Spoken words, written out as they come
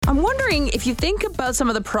I'm wondering if you think about some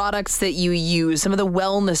of the products that you use, some of the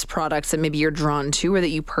wellness products that maybe you're drawn to or that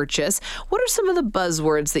you purchase, what are some of the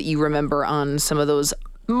buzzwords that you remember on some of those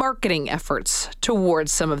marketing efforts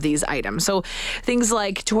towards some of these items? So things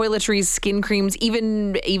like toiletries, skin creams,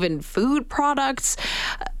 even food products,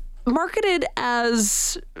 marketed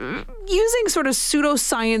as using sort of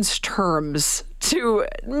pseudoscience terms to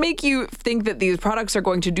make you think that these products are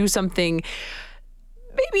going to do something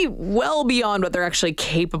maybe well beyond what they're actually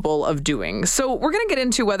capable of doing. So we're going to get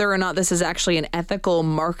into whether or not this is actually an ethical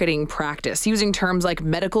marketing practice, using terms like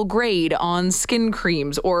medical grade on skin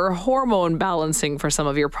creams or hormone balancing for some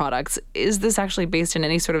of your products. Is this actually based in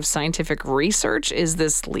any sort of scientific research? Is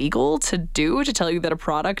this legal to do, to tell you that a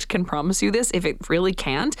product can promise you this if it really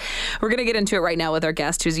can't? We're going to get into it right now with our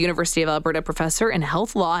guest, who's University of Alberta professor in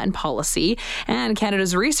health law and policy and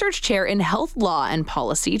Canada's research chair in health law and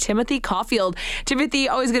policy, Timothy Caulfield. Timothy,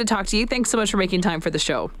 always good to talk to you. Thanks so much for making time for the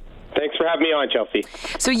show. Thanks for having me on, Chelsea.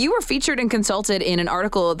 So you were featured and consulted in an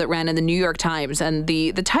article that ran in the New York Times, and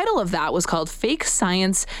the title of that was called Fake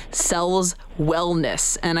Science Sells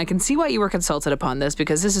Wellness. And I can see why you were consulted upon this,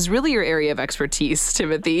 because this is really your area of expertise,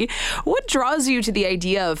 Timothy. What draws you to the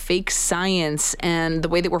idea of fake science and the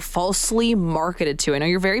way that we're falsely marketed to? I know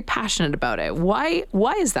you're very passionate about it. Why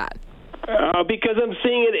is that? Because I'm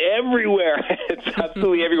seeing it everywhere. It's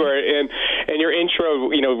absolutely everywhere. And your intro,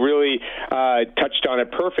 really touched on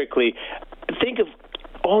it perfectly. Think of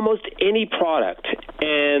almost any product,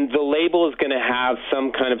 and the label is going to have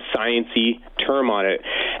some kind of sciencey term on it.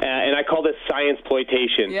 And I call this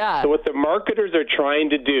science-ploitation. Yeah. So what the marketers are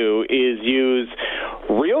trying to do is use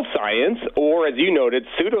real science, or as you noted,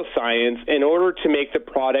 pseudoscience, in order to make the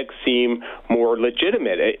product seem more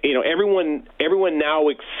legitimate. Everyone now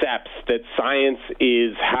accepts that science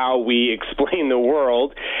is how we explain the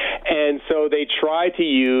world, and so they try to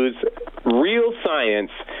use real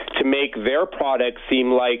science to make their product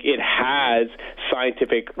seem like it has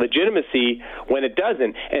scientific legitimacy when it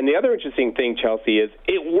doesn't. And the other interesting thing, Chelsea, is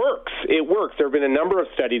it works. It works. There have been a number of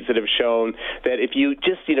studies that have shown that if you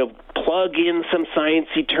just, plug in some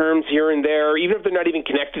sciencey terms here and there, even if they're not even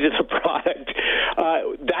connected to the product,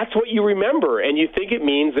 that's what you remember. And you think it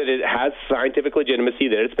means that it has scientific legitimacy,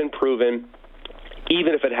 that it's been proven,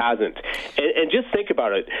 even if it hasn't. And just think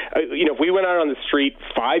about it. If we went out on the street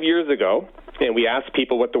 5 years ago and we asked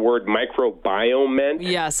people what the word microbiome meant.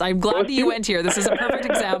 Yes, I'm glad that you went here. This is a perfect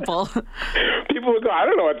example. People would go, I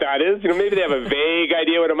don't know what that is. Maybe they have a vague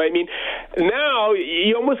idea what it might mean. Now,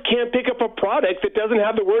 you almost can't pick up a product that doesn't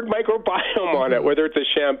have the word microbiome on it, whether it's a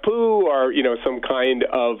shampoo or, some kind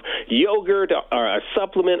of yogurt or a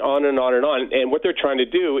supplement, on and on and on. And what they're trying to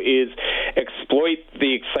do is exploit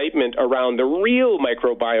the excitement around the real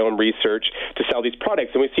microbiome research to sell these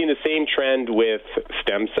products. And we've seen the same trend with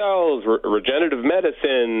stem cells, regenerative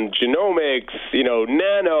medicine, genomics,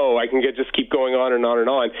 nano. I can just keep going on and on and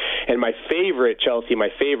on. And my favorite, Chelsea,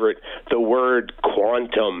 the word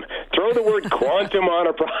quantum. Throw the word quantum on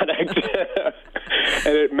a product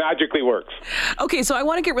and it magically works. Okay, so I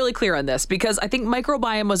want to get really clear on this, because I think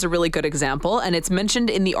microbiome was a really good example, and it's mentioned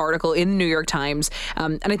in the article in the New York Times.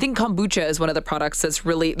 And I think kombucha is one of the products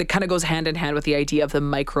that kind of goes hand in hand with the idea of the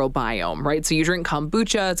microbiome, right? So you drink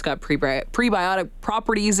kombucha, it's got prebiotic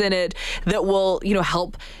properties in it that will,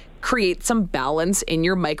 help create some balance in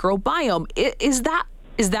your microbiome.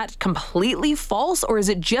 Is that completely false, or is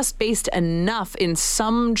it just based enough in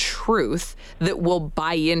some truth that we'll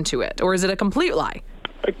buy into it? Or is it a complete lie?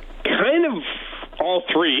 Kind of all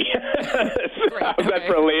three. That's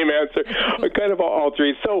for a lame answer. Kind of all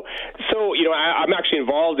three. So I'm actually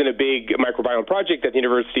involved in a big microbiome project at the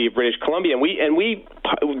University of British Columbia, and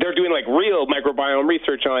they're doing like real microbiome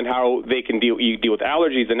research on how they can deal with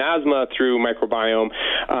allergies and asthma through microbiome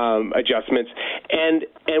adjustments. And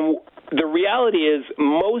the reality is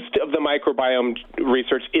most of the microbiome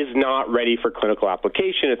research is not ready for clinical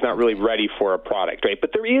application. It's not really ready for a product, right? But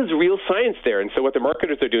there is real science there. And so what the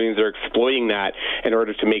marketers are doing is they're exploiting that in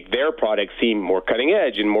order to make their product seem more cutting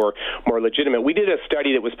edge and more legitimate. We did a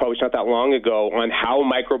study that was published not that long ago on how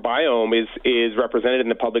microbiome is represented in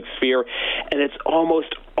the public sphere, and it's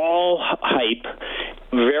almost all hype,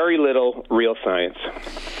 very little real science.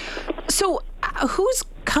 So who's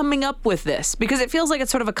coming up with this? Because it feels like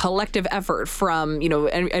it's sort of a collective effort from,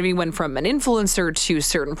 everyone from an influencer to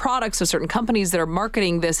certain products to certain companies that are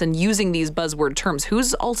marketing this and using these buzzword terms.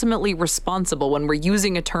 Who's ultimately responsible when we're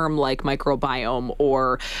using a term like microbiome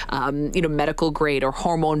or, medical grade or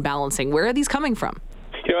hormone balancing? Where are these coming from?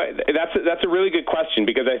 That's a really good question,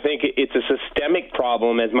 because I think it's a systemic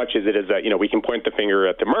problem as much as it is that, we can point the finger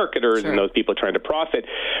at the marketers and those people trying to profit.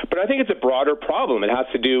 But I think it's a broader problem. It has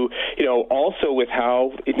to do, also with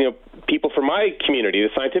how, people from my community, the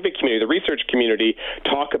scientific community, the research community,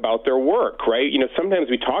 talk about their work, right? Sometimes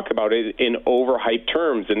we talk about it in overhyped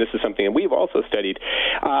terms, and this is something that we've also studied.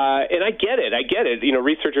 And I get it.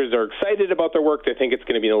 Researchers are excited about their work. They think it's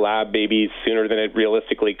going to be in the lab maybe sooner than it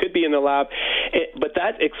realistically could be in the lab. But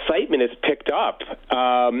that excitement is picked up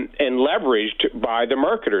and leveraged by the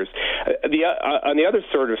marketers. On the other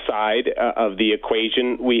sort of side of the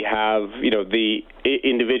equation, we have, the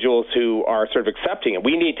individuals who are sort of accepting it.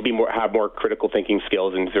 We need to have more critical thinking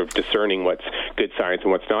skills and sort of discerning what's good science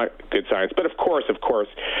and what's not good science. But of course,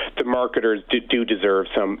 the marketers do deserve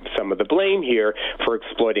some of the blame here for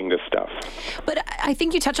exploiting this stuff. But I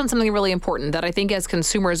think you touched on something really important, that I think as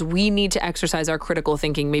consumers, we need to exercise our critical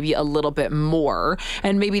thinking maybe a little bit more.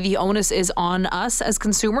 And maybe the onus is on us as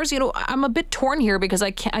consumers. I'm a bit torn here, because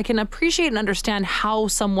I can appreciate and understand how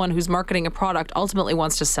someone who's marketing a product ultimately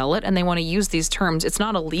wants to sell it, and they want to use these terms. It's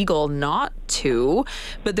not illegal not to,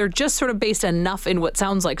 but they're just sort of based enough in what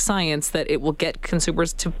sounds like science that it will get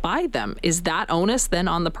consumers to buy them. Is that onus then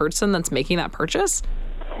on the person that's making that purchase?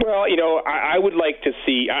 Well, I would like to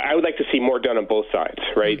see more done on both sides,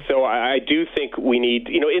 right? So I do think we need,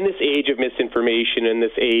 in this age of misinformation, in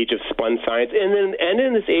this age of spun science, and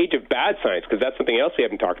in this age of bad science, because that's something else we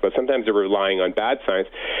haven't talked about. Sometimes they're relying on bad science.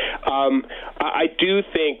 I do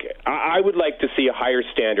think I would like to see a higher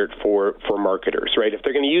standard for marketers, right? If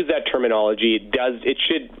they're going to use that terminology, it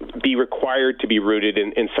should be required to be rooted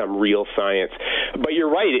in some real science. But you're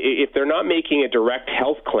right. If they're not making a direct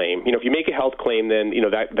health claim, if you make a health claim, then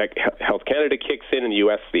that Health Canada kicks in the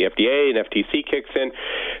U.S., the FDA and FTC kicks in.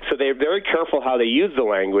 So they're very careful how they use the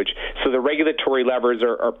language. So the regulatory levers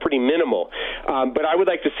are pretty minimal. But I would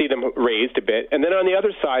like to see them raised a bit. And then on the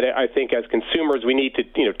other side, I think as consumers, we need to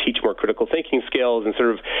teach more critical thinking skills and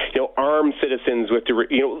sort of arm citizens with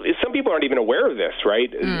some people aren't even aware of this, right?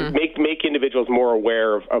 Make individuals more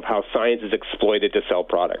aware of how science is exploited to sell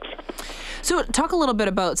products. So talk a little bit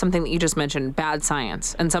about something that you just mentioned, bad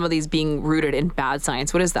science, and some of these being rooted in bad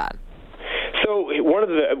science. What is that? So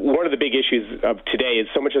one of the big issues of today is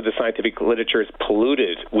so much of the scientific literature is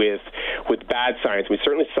polluted with bad science. We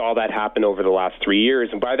certainly saw that happen over the last 3 years.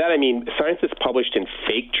 And by that I mean science that's published in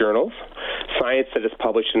fake journals, science that is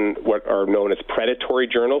published in what are known as predatory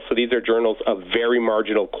journals. So these are journals of very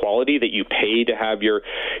marginal quality that you pay to have your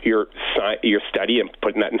study, and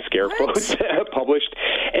putting that in scare quotes, published.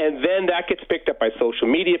 And then that gets picked up by social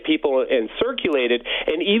media people and circulated.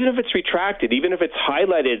 And even if it's retracted, even if it's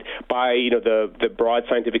highlighted by the broad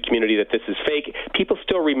scientific community that this is fake, people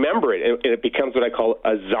still remember it, and it becomes what I call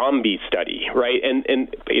a zombie study, right? And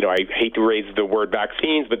I hate to raise the word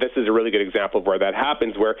vaccines, but this is a really good example of where that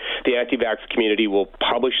happens, where the anti-vax community will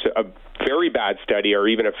publish a very bad study or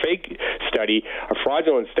even a fake study, a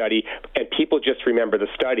fraudulent study, and people just remember the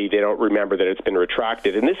study. They don't remember that it's been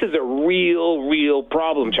retracted. And this is a real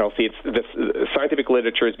problem, Chelsea. The scientific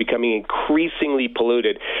literature is becoming increasingly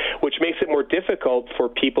polluted, which makes it more difficult for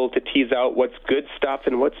people to tease out what's good stuff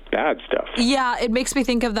and what's bad stuff. Yeah, it makes me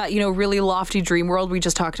think of that, really lofty dream world we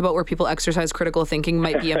just talked about, where people exercise critical thinking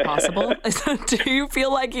might be impossible. Do you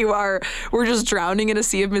feel like we're just drowning in a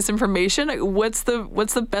sea of misinformation? What's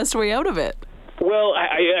the best way out of it? Well,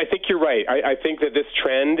 I think you're right. I think that this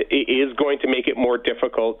trend is going to make it more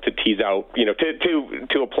difficult to tease out,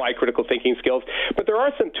 to apply critical thinking skills. But there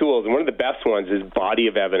are some tools, and one of the best ones is body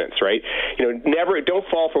of evidence, right? Don't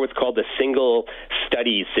fall for what's called the single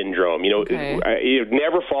study syndrome.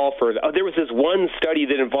 Never fall for, there was this one study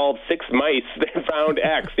that involved 6 mice that found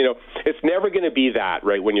X. It's never going to be that,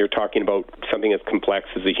 right, when you're talking about something as complex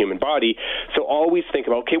as the human body. So always think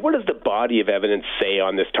about, okay, what does the body of evidence say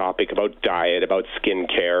on this topic about diet, about skin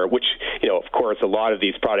care, which, of course, a lot of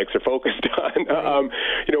these products are focused on.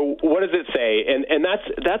 What does it say? And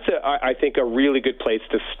that's I think, a really good place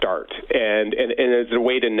to start, and it's a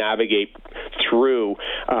way to navigate through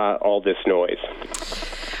all this noise.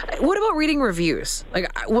 What about reading reviews?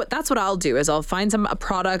 That's what I'll do, is I'll find a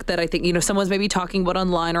product that I think, someone's maybe talking about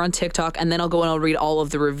online or on TikTok, and then I'll go and I'll read all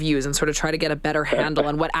of the reviews and sort of try to get a better handle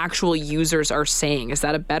on what actual users are saying. Is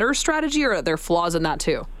that a better strategy, or are there flaws in that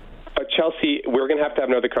too? Chelsea, we're going to have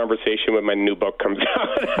another conversation when my new book comes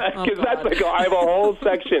out, because I have a whole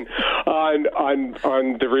section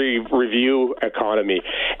on the review economy,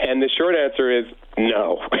 and the short answer is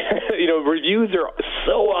no. Reviews are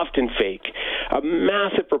so often fake. a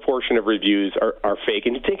massive proportion of reviews are fake.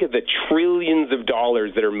 And you think of the trillions of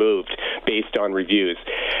dollars that are moved based on reviews.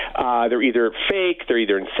 They're either fake, they're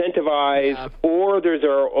either incentivized, or there's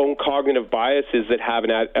our own cognitive biases that have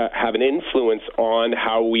an influence on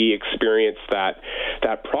how we experience that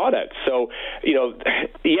product. So,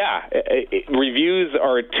 reviews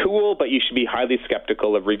are a tool, but you should be highly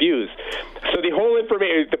skeptical of reviews. So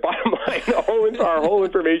the bottom line, our whole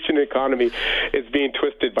information economy is being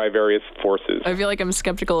twisted by various forces. I feel like I'm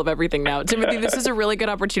skeptical of everything now. Timothy, this is a really good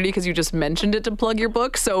opportunity because you just mentioned it to plug your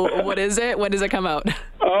book. So what is it? When does it come out?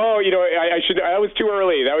 Oh, I was too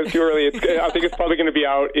early. That was too early. I think it's probably going to be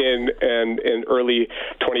out in early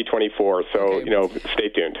 2024. So, okay. Stay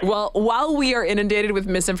tuned. Well, while we are inundated with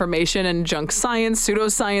misinformation and junk science,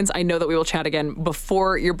 pseudoscience, I know that we will chat again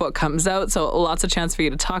before your book comes out. So lots of chance for you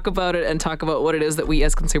to talk about it and talk about what it is that we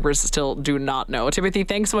as consumers still do not know. Timothy,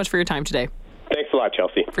 thanks so much for your time today. Thanks a lot,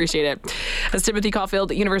 Chelsea. Appreciate it. That's Timothy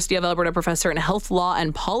Caulfield, University of Alberta professor in health law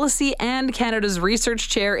and policy and Canada's research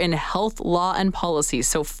chair in health law and policy.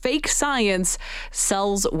 So fake science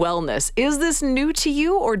sells wellness. Is this new to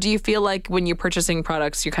you, or do you feel like when you're purchasing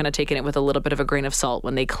products, you're kind of taking it with a little bit of a grain of salt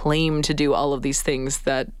when they claim to do all of these things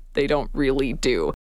that they don't really do?